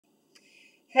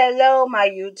Hello, my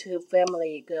YouTube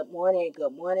family. Good morning.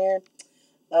 Good morning.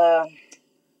 Uh,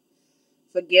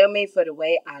 Forgive me for the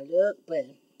way I look, but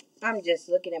I'm just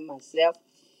looking at myself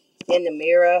in the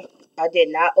mirror. I did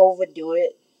not overdo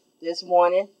it this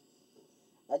morning.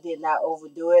 I did not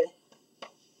overdo it,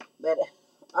 but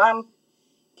I'm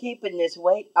keeping this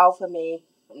weight off of me.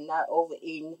 I'm not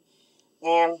overeating,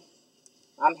 and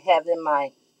I'm having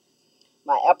my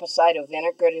apple cider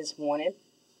vinegar this morning.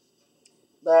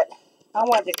 But I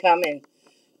want to come and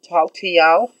talk to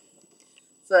y'all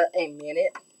for a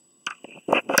minute.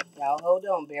 Y'all hold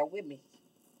on, bear with me.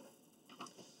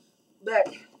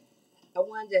 But I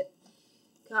wanted to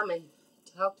come and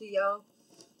talk to y'all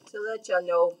to let y'all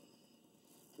know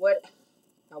what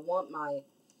I want my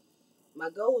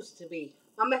goals to be.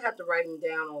 I'm gonna have to write them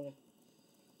down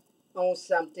on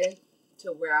something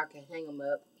to where I can hang them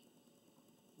up.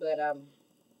 But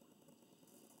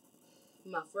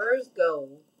my first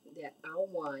goal that I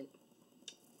want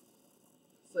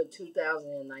for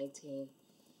 2019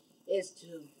 is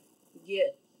to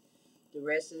get the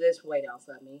rest of this weight off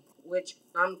of me, which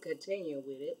I'm continuing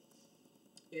with it,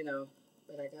 you know.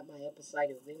 But I got my apple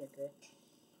cider vinegar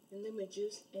and lemon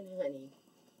juice and honey.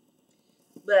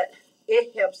 But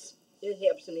it helps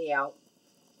me out.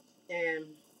 And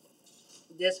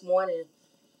this morning,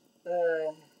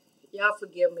 uh, y'all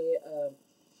forgive me,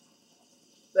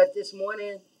 but this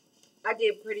morning I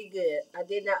did pretty good. I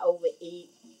did not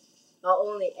overeat. I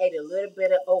only ate a little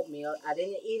bit of oatmeal. I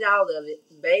didn't eat all of it.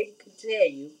 Babe could tell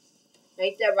you.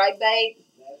 Ain't that right, babe?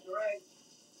 That's right.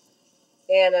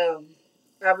 And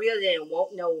I really didn't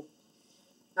want no.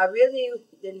 I really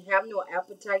didn't have no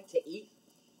appetite to eat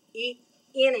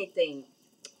anything.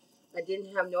 I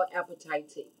didn't have no appetite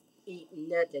to eat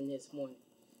nothing this morning.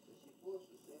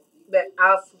 But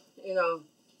you know,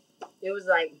 it was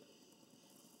like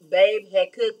Babe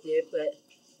had cooked it, but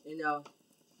you know,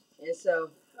 and so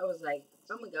I was like,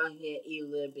 I'm gonna go ahead and eat a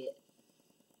little bit.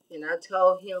 And I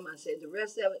told him, I said, the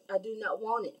rest of it, I do not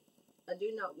want it. I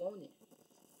do not want it.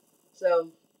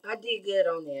 So I did good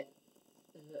on that.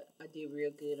 I did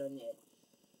real good on that.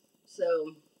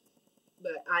 So,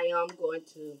 but I am going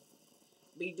to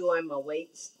be doing my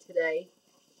weights today.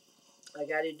 I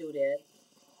got to do that.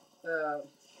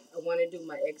 I want to do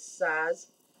my exercise.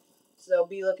 So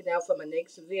be looking out for my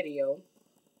next video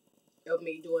of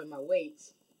me doing my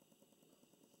weights.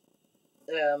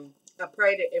 I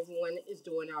pray that everyone is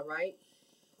doing all right.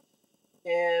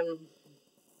 And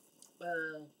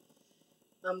uh,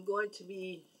 I'm going to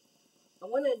be, I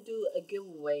want to do a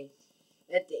giveaway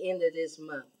at the end of this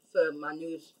month for my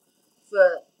news,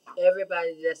 for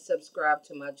everybody that's subscribed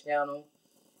to my channel.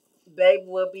 Babe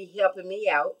will be helping me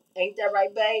out. Ain't that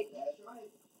right, babe? That's right.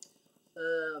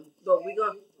 But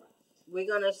we're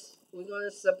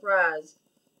gonna surprise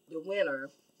the winner,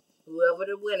 whoever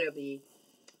the winner be.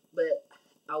 But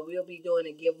I will be doing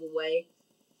a giveaway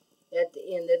at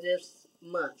the end of this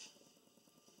month.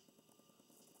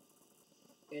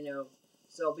 You know,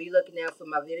 so be looking out for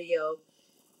my video.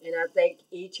 And I thank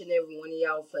each and every one of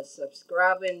y'all for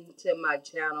subscribing to my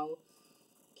channel.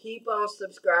 Keep on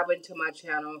subscribing to my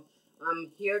channel.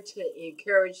 I'm here to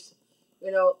encourage,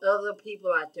 other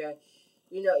people out there.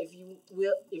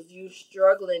 If you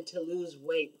struggling to lose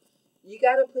weight, you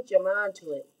gotta put your mind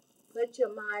to it. Put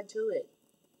your mind to it.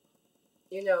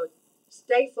 You know,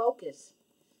 stay focused.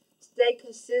 Stay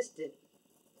consistent.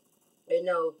 You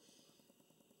know,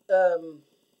 um,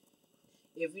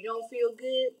 if you don't feel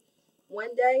good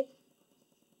one day,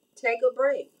 take a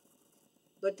break.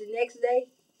 But the next day,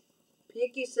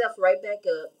 pick yourself right back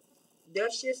up,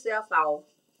 dust yourself off,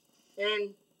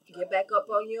 and get back up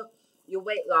on your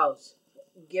weight loss.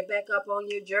 Get back up on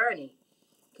your journey.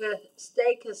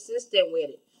 Stay consistent with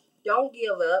it. Don't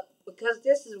give up because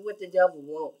this is what the devil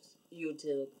wants,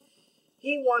 YouTube.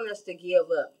 He wants us to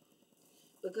give up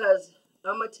because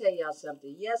I'm going to tell y'all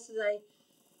something. Yesterday,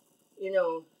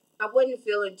 I wasn't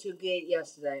feeling too good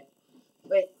yesterday.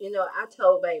 But I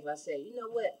told Babe, I said, you know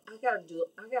what? I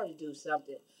gotta do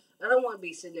something. I don't want to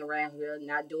be sitting around here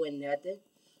not doing nothing.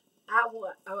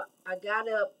 I got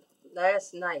up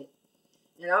last night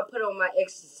and I put on my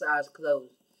exercise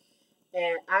clothes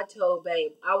and I told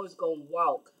Babe I was gonna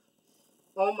walk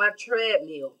on my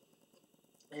treadmill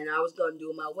and I was gonna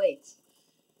do my weights.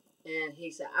 And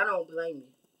he said, I don't blame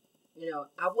you.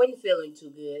 I wasn't feeling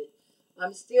too good.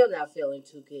 I'm still not feeling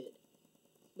too good.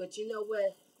 But you know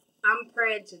what? I'm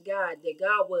praying to God that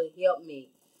God will help me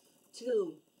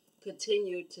to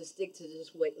continue to stick to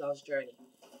this weight loss journey.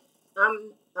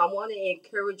 I want to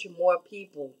encourage more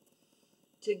people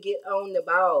to get on the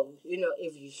ball.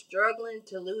 If you're struggling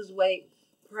to lose weight,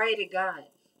 pray to God.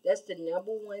 That's the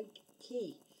number one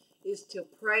key. is to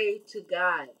pray to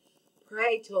God.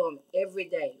 Pray to Him every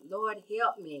day. Lord,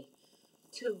 help me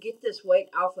to get this weight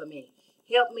off of me.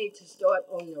 Help me to start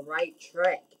on the right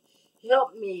track.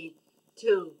 Help me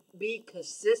to be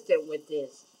consistent with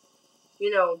this.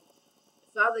 You know,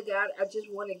 Father God, I just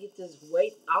want to get this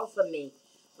weight off of me.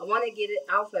 I want to get it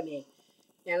off of me.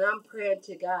 And I'm praying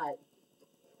to God.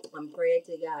 I'm praying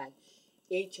to God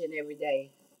each and every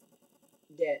day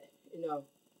that,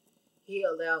 He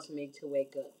allows me to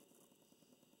wake up.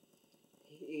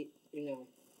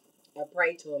 I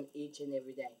pray to Him each and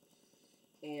every day.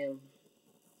 And,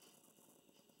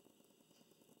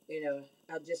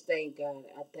 I just thank God.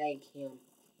 I thank Him.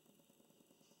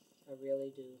 I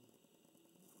really do.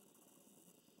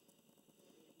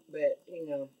 But,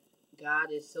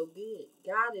 God is so good.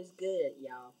 God is good,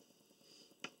 y'all.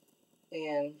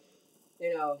 And,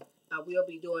 I will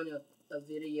be doing a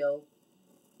video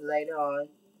later on.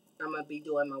 I'm going to be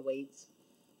doing my weights.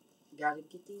 Got to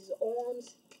get these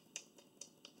arms,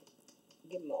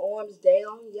 get my arms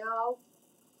down, y'all.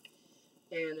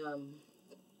 And,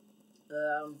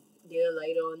 then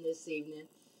later on this evening,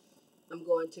 I'm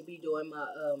going to be doing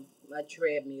my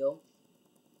treadmill.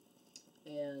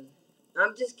 And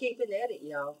I'm just keeping at it,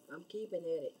 y'all. I'm keeping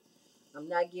at it. I'm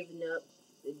not giving up.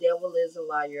 The devil is a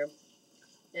liar.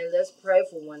 And let's pray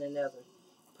for one another.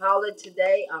 Paula,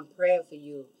 today I'm praying for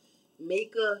you.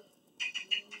 Mika,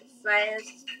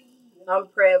 fast, I'm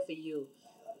praying for you.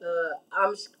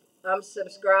 I'm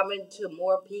subscribing to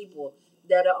more people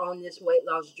that are on this weight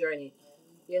loss journey.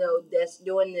 That's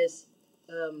doing this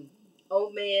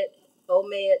OMED,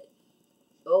 OMED,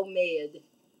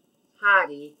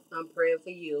 Hottie. I'm praying for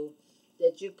you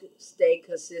that you could stay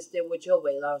consistent with your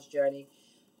weight loss journey.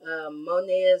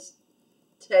 Monez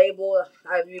Table,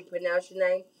 how do you pronounce your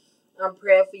name? I'm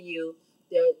praying for you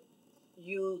that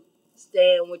you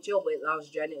stand with your weight loss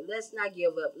journey. Let's not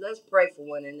give up. Let's pray for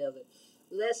one another.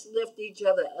 Let's lift each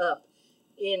other up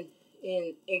and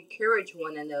encourage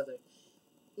one another.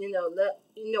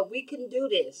 We can do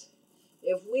this.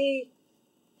 If we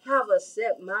have a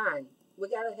set mind, we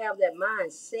got to have that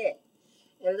mind set.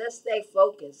 And let's stay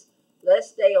focused. Let's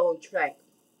stay on track.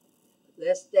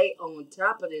 Let's stay on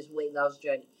top of this weight loss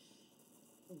journey.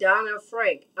 Donna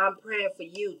Frank, I'm praying for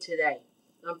you today.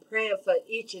 I'm praying for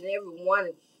each and every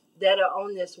one that are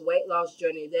on this weight loss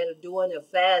journey, that are doing the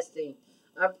fasting.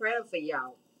 I'm praying for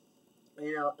y'all.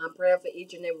 I'm praying for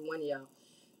each and every one of y'all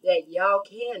that y'all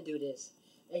can do this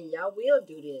and y'all will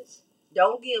do this.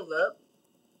 Don't give up.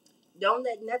 Don't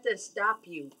let nothing stop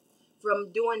you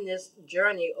from doing this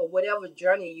journey or whatever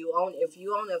journey you on. If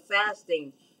you on a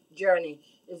fasting journey,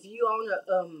 if you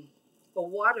on a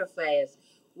water fast,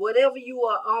 whatever you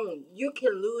are on, you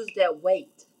can lose that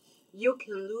weight. You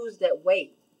can lose that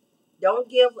weight. Don't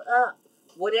give up.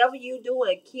 Whatever you're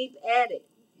doing, keep at it.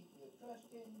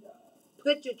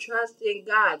 Put your trust in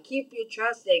God. Keep your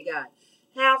trust in God.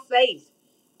 Have faith.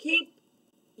 Keep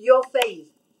your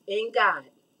faith in God.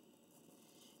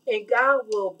 And God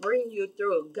will bring you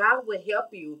through. God will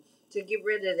help you to get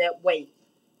rid of that weight.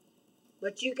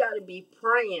 But you got to be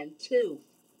praying too.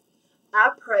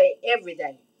 I pray every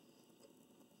day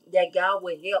that God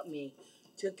will help me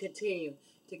to continue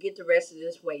to get the rest of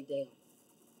this weight down.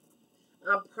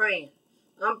 I'm praying.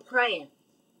 I'm praying.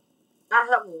 I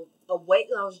have a weight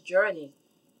loss journey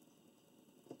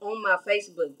on my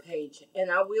Facebook page,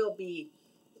 and I will be,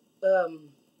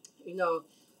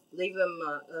 leaving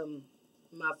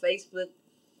my Facebook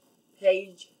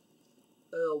page,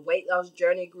 weight loss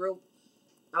journey group.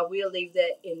 I will leave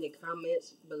that in the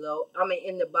comments below.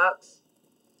 In the box,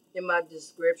 in my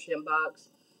description box.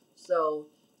 So,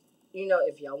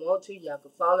 if y'all want to, y'all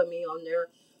can follow me on there.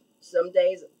 Some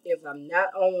days, if I'm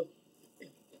not on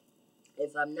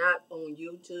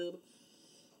YouTube,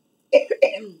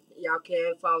 y'all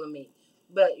can follow me.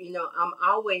 But I'm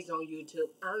always on YouTube.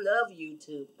 I love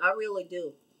YouTube. I really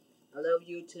do. I love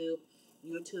YouTube.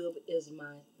 YouTube is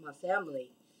my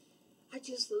family. I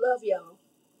just love y'all.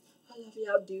 I love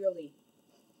y'all dearly.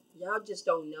 Y'all just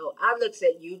don't know. I looks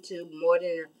at YouTube more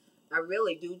than I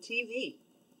really do TV.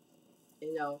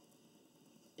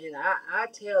 And I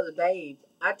tell Babe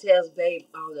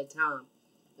all the time.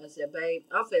 I said, Babe,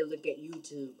 I'm finna look at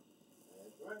YouTube.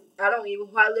 I don't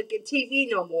even want to look at TV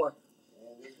no more.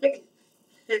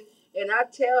 And I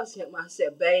tells him, I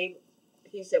said, Babe,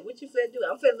 he said, what you finna do?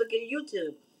 I'm finna look at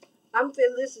YouTube. I'm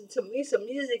finna listen to me some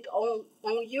music on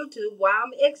YouTube while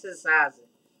I'm exercising.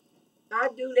 I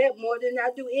do that more than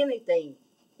I do anything,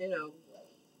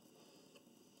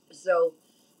 So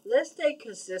let's stay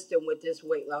consistent with this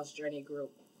weight loss journey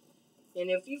group. And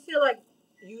if you feel like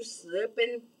you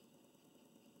slipping,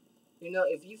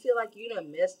 if you feel like you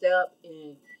done messed up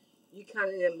and you kind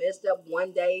of messed up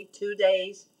 1 day, 2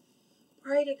 days,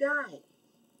 pray to God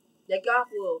that God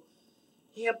will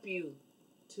help you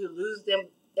to lose them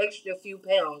extra few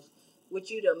pounds,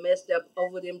 which you done messed up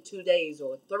over them 2 days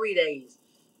or 3 days.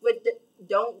 But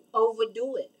don't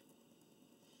overdo it.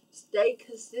 Stay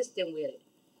consistent with it.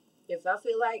 If I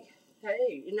feel like,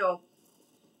 hey,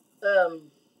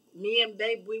 me and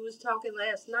Babe, we was talking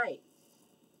last night,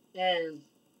 and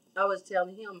I was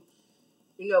telling him,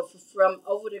 from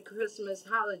over the Christmas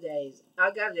holidays, I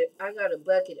got a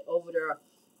bucket over there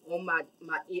on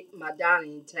my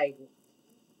dining table,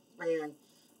 and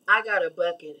I got a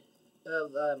bucket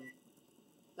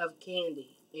of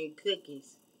candy and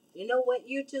cookies. You know what,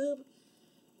 YouTube?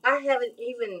 I haven't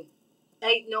even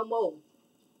ate no more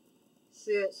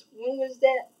since when was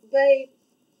that, Babe?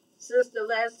 Since the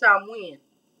last time when?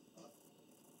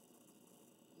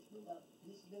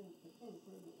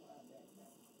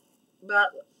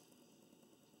 But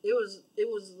it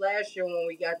was last year when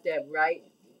we got that, right?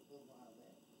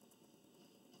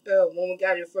 When we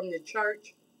got it from the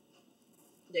church,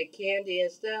 the candy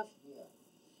and stuff.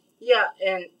 Yeah,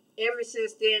 and ever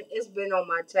since then it's been on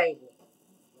my table.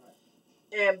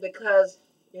 And because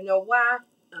you know why?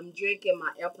 I'm drinking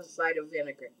my apple cider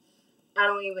vinegar. I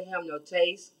don't even have no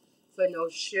taste for no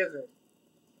sugar,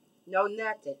 no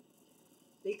nothing,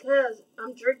 because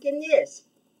I'm drinking this.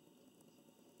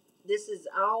 This is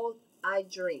all I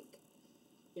drink.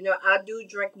 I do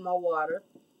drink my water,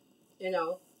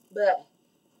 but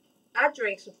I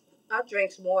drink I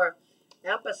drink some more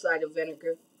apple cider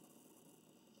vinegar.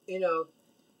 You know,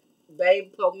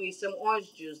 Babe put me some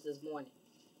orange juice this morning.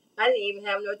 I didn't even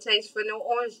have no taste for no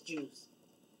orange juice.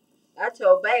 I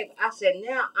told Babe, I said,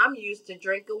 now I'm used to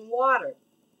drinking water.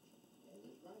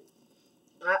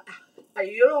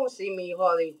 You don't see me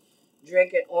hardly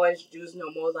drinking orange juice no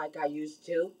more like I used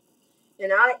to.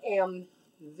 And I am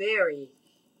very,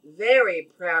 very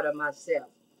proud of myself.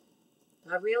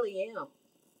 I really am.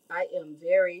 I am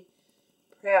very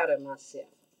proud of myself.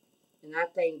 And I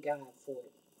thank God for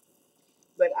it.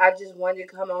 But I just wanted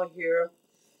to come on here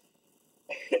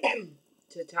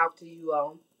to talk to you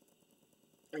all,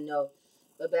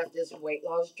 about this weight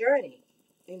loss journey,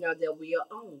 that we are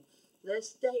on. Let's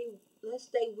stay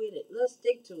with it. Let's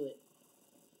stick to it.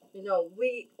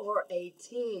 We are a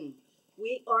team.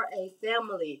 We are a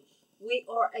family. We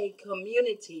are a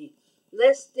community.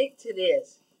 Let's stick to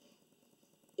this.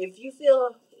 If you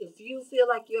feel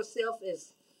like yourself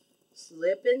is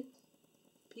slipping,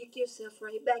 pick yourself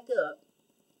right back up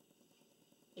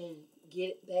and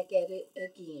get back at it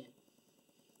again.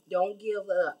 Don't give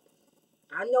up.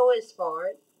 I know it's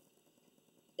hard.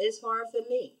 It's hard for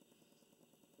me.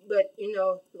 But,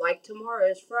 like tomorrow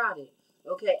is Friday.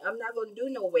 Okay, I'm not going to do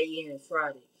no weigh-in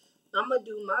Friday. I'm going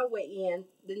to do my weigh-in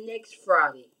the next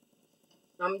Friday.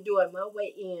 I'm doing my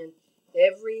weigh-in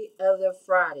every other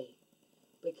Friday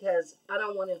because I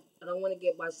don't want to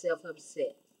get myself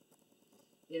upset.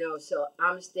 So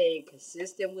I'm staying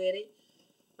consistent with it.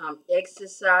 I'm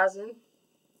exercising.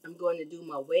 I'm going to do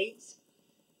my weights.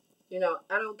 I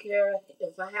don't care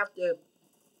if I have to,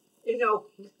 you know,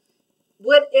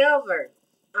 whatever.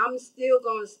 I'm still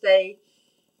going to stay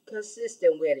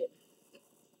consistent with it.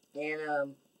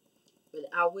 And but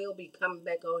I will be coming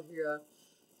back on here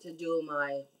to do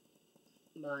my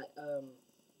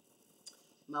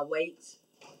weights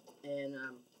and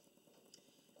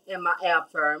my ab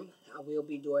firm. I will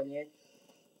be doing it.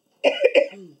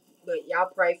 But y'all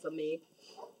pray for me.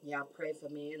 Y'all pray for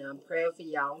me, and I'm praying for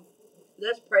y'all.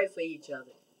 Let's pray for each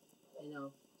other. You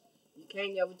know, you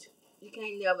can't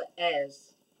never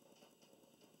ask.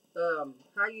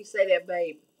 How you say that,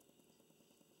 babe?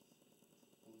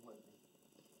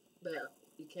 But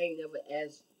you can't never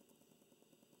ask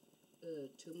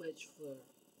too much for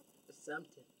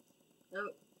something. Um,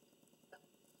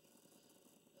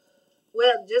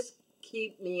 well, just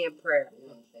keep me in prayer.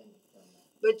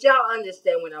 But y'all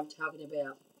understand what I'm talking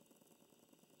about.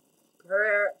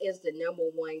 Prayer is the number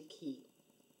one key.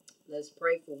 Let's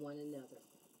pray for one another.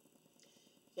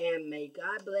 And may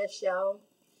God bless y'all.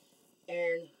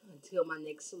 And until my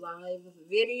next live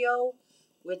video,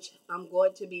 which I'm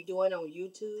going to be doing on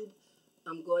YouTube,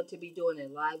 I'm going to be doing a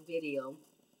live video,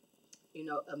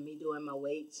 of me doing my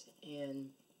weights and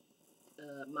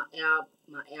my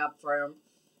ab firm.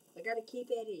 I gotta keep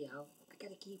at it, y'all. I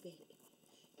gotta keep at it.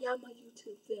 Y'all my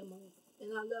YouTube family,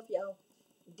 and I love y'all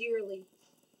dearly.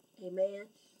 Amen.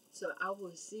 So I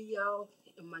will see y'all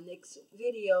in my next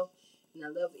video, and I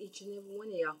love each and every one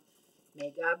of y'all.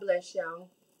 May God bless y'all,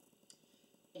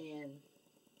 and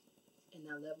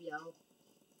I love y'all,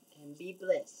 and be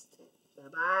blessed. Bye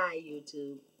bye,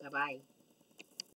 YouTube. Bye bye.